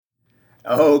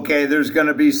Okay, there's going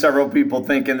to be several people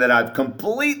thinking that I've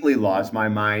completely lost my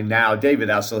mind now. David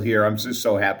Essel here. I'm just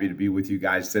so happy to be with you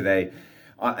guys today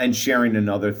and sharing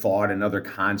another thought, another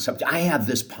concept. I have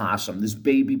this possum, this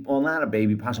baby, well, not a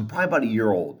baby possum, probably about a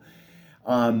year old,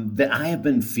 that I have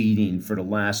been feeding for the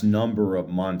last number of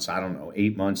months. I don't know,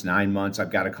 8 months, 9 months.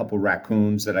 I've got a couple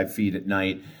raccoons that I feed at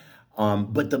night.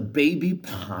 But the baby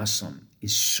possum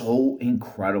is so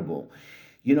incredible.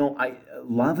 I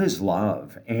love is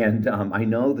love, and I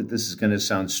know that this is going to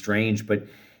sound strange, but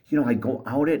I go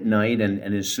out at night, and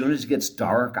as soon as it gets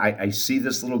dark, I see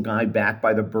this little guy back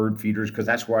by the bird feeders because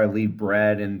that's where I leave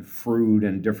bread and fruit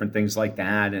and different things like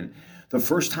that. And the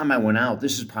first time I went out,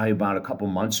 this is probably about a couple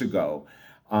months ago.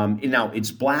 And now it's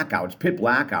blackout, it's pit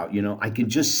blackout. I can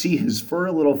just see his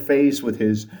furry little face with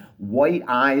his white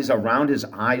eyes. Around his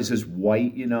eyes is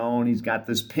white, and he's got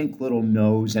this pink little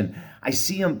nose. And I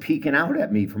see him peeking out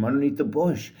at me from underneath the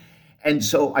bush. And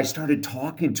so I started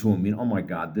talking to him. Oh my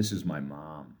God, this is my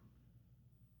mom.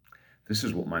 This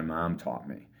is what my mom taught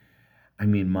me. I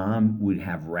mean, mom would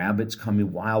have rabbits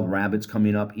coming, wild rabbits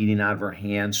coming up, eating out of her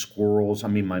hands, squirrels. I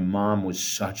mean, my mom was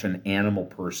such an animal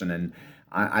person, and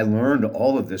I learned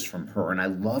all of this from her, and I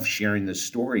love sharing this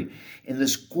story in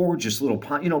this gorgeous little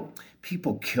pond.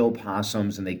 People kill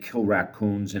possums and they kill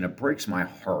raccoons, and it breaks my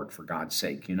heart, for God's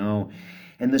sake,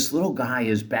 And this little guy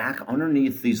is back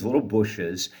underneath these little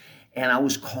bushes, and I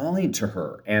was calling to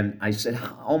her, and I said,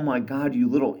 "Oh my God, you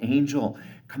little angel,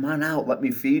 come on out, let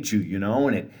me feed you,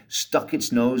 And it stuck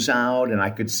its nose out, and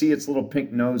I could see its little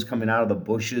pink nose coming out of the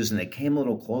bushes, and it came a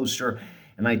little closer,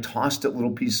 and I tossed it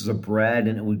little pieces of bread,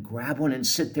 and it would grab one and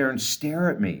sit there and stare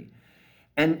at me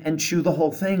and chew the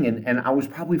whole thing. And I was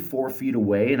probably 4 feet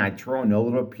away, and I'd throw another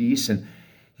little piece, and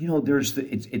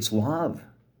it's love.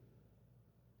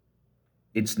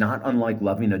 It's not unlike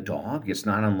loving a dog. It's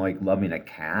not unlike loving a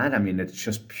cat. I mean, it's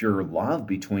just pure love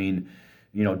between,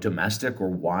 domestic or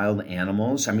wild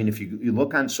animals. I mean, if you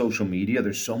look on social media,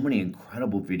 there's so many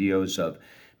incredible videos of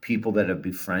people that have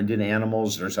befriended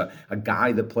animals. There's a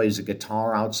guy that plays a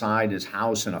guitar outside his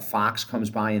house, and a fox comes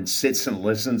by and sits and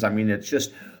listens. I mean, it's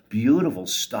just beautiful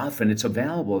stuff, and it's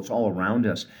available. It's all around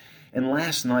us. And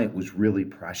last night was really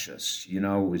precious. It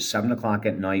was 7 o'clock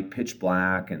at night, pitch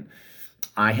black, and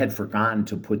I had forgotten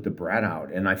to put the bread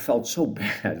out, and I felt so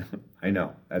bad. I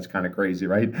know, that's kind of crazy,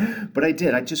 right? But I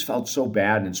did. I just felt so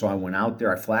bad, and so I went out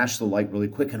there. I flashed the light really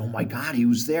quick, and oh my God, he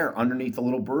was there underneath the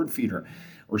little bird feeder,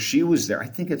 or she was there. I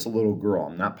think it's a little girl.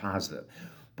 I'm not positive.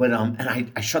 But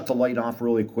and I shut the light off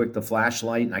really quick, the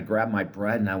flashlight, and I grabbed my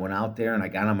bread, and I went out there, and I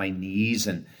got on my knees,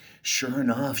 and sure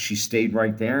enough, she stayed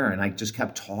right there, and I just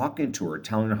kept talking to her,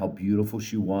 telling her how beautiful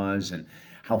she was, and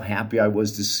how happy I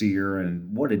was to see her,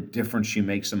 and what a difference she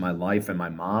makes in my life. And my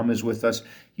mom is with us,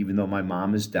 even though my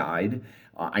mom has died.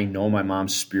 I know my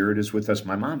mom's spirit is with us.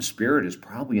 My mom's spirit is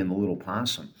probably in the little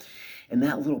possum. And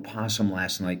that little possum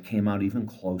last night came out even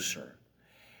closer.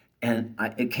 And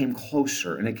it came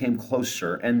closer, and it came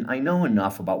closer. And I know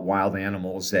enough about wild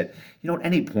animals that, at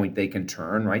any point they can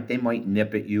turn, right? They might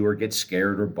nip at you or get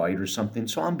scared or bite or something.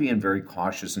 So I'm being very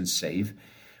cautious and safe.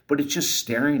 But it's just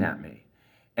staring at me.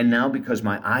 And now, because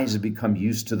my eyes have become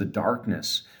used to the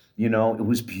darkness, it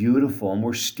was beautiful. And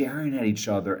we're staring at each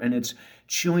other, and it's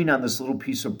chewing on this little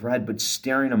piece of bread, but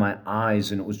staring at my eyes.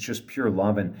 And it was just pure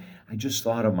love. And I just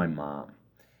thought of my mom.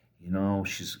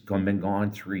 She's been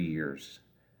gone 3 years.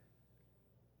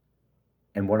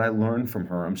 And what I learned from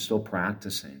her, I'm still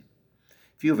practicing.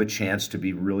 If you have a chance to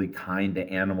be really kind to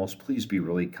animals, please be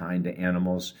really kind to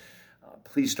animals.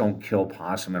 Please don't kill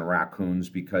possum and raccoons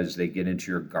because they get into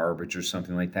your garbage or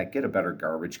something like that. Get a better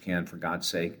garbage can, for God's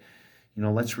sake.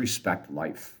 Let's respect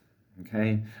life,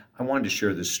 okay? I wanted to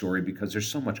share this story because there's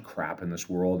so much crap in this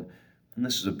world, and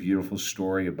this is a beautiful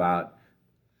story about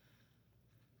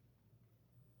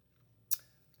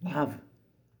love,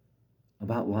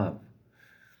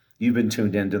 You've been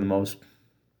tuned into the most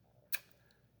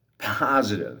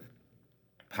positive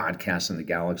podcast in the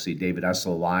galaxy, David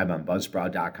Essel, live on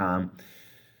Buzzsprout.com.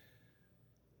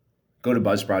 Go to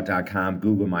Buzzsprout.com,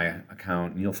 Google my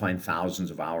account, and you'll find thousands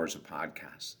of hours of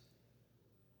podcasts.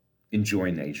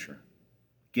 Enjoy nature.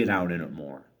 Get out in it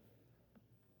more.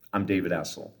 I'm David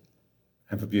Essel.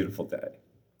 Have a beautiful day.